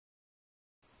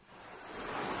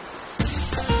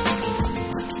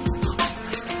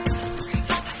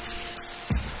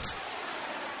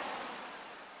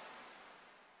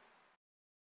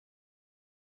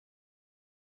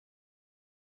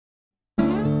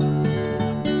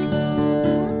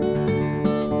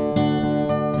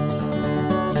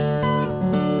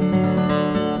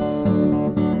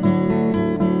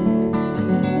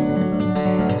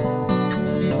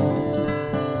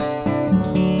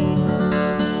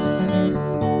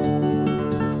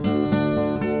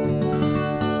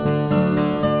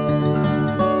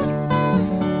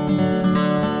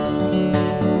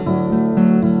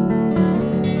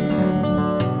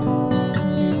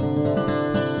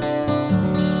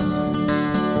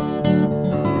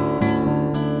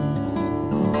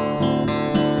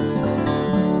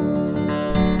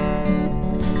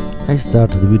I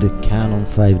started with a Canon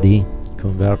 5D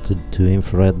converted to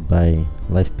infrared by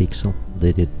LifePixel.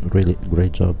 They did really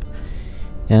great job,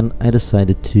 and I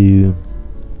decided to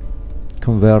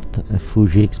convert a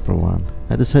Fuji X Pro 1.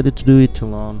 I decided to do it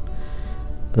alone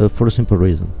for a simple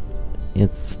reason.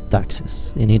 It's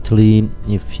taxes. In Italy,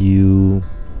 if you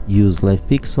use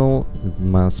LifePixel, it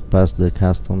must pass the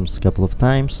customs a couple of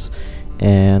times,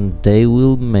 and they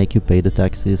will make you pay the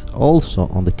taxes also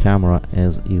on the camera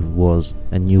as it was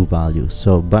a new value.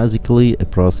 So basically a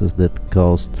process that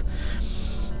cost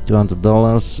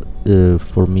 $200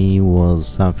 for me was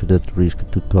something that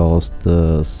risked to cost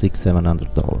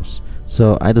 $600–700.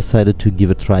 So I decided to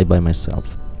give a try by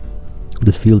myself.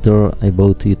 The filter, I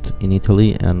bought it in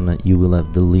Italy, and you will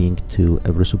have the link to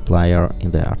every supplier in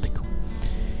the article.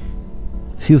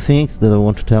 Few things that I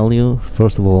want to tell you.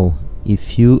 First of all,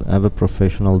 if you have a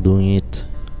professional doing it,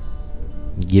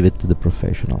 give it to the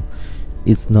professional.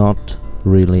 It's not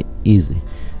really easy.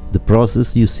 The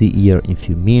process you see here in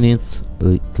few minutes,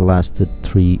 it lasted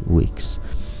 3 weeks,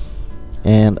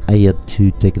 and I had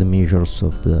to take the measures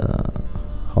of the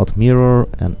hot mirror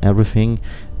and everything,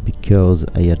 because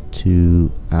I had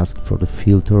to ask for the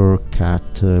filter cut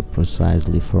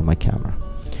precisely for my camera.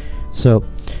 So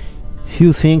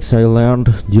few things I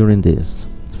learned during this.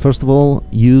 First of all,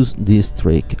 use this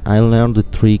trick. I learned the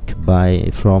trick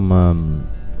from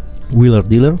Wheeler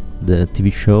Dealer, the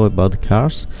TV show about the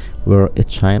cars, where a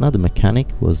China, the mechanic,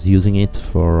 was using it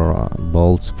for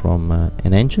bolts from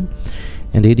an engine.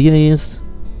 And the idea is,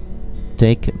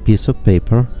 take a piece of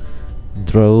paper,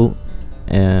 draw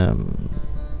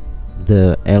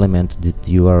the element that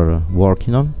you are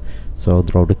working on, so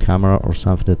draw the camera or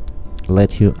something that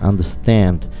let you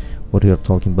understand what you are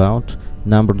talking about,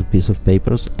 number the piece of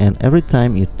papers, and every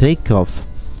time you take off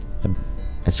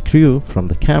a screw from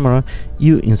the camera,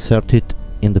 you insert it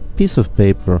in the piece of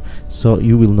paper, so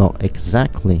you will know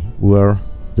exactly where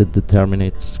the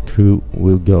determinate screw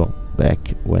will go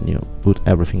back when you put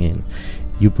everything in.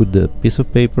 You put the piece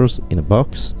of papers in a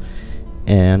box,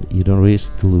 and you don't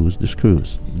risk to lose the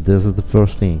screws. This is the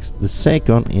first thing. The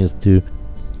second is to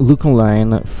look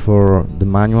online for the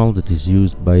manual that is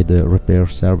used by the repair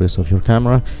service of your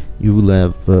camera. You will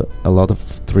have a lot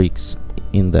of tricks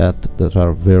in that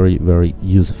are very, very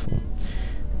useful.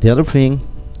 The other thing,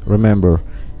 remember,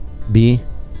 be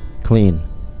clean.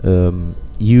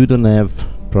 You don't have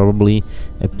probably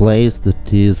a place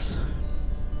that is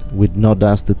with no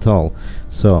dust at all,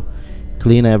 so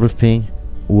clean everything.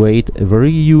 Wait a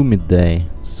very humid day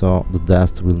so the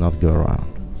dust will not go around.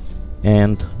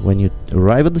 And when you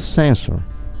arrive at the sensor,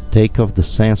 take off the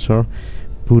sensor,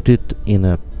 put it in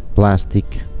a plastic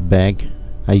bag.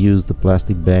 I use the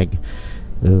plastic bag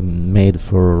made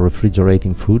for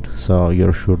refrigerating food, so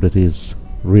you're sure that it is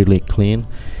really clean,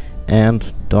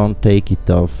 and don't take it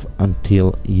off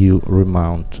until you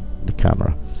remount the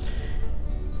camera.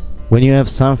 When you have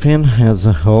something has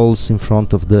holes in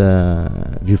front of the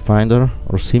viewfinder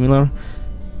or similar,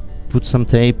 put some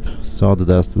tape so the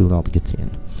dust will not get in.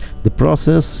 The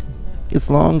process is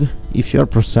long. If you are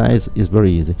precise, it's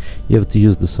very easy. You have to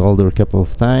use the solder a couple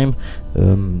of times,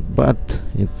 but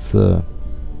it's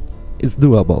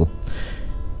doable.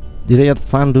 Did I have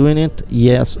fun doing it?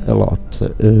 Yes, a lot.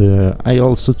 I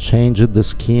also changed the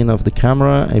skin of the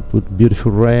camera. I put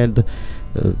beautiful red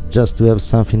just to have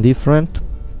something different.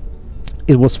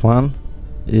 It was fun.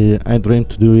 I dreamed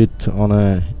to do it on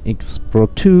a X Pro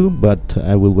 2, but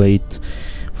I will wait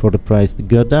for the price to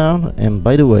go down. And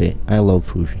by the way, I love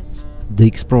Fuji. The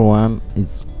X Pro 1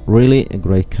 is really a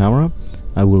great camera.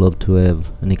 I would love to have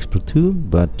an X Pro 2,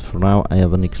 but for now I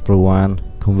have an X Pro 1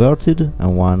 converted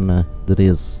and one that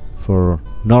is for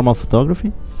normal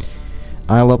photography.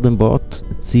 I love them both.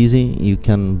 It's easy, you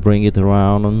can bring it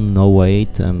around, no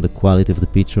weight, and the quality of the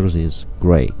pictures is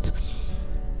great.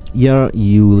 Here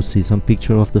you will see some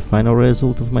picture of the final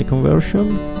result of my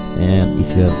conversion, and if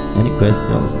you have any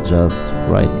questions, just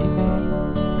write me.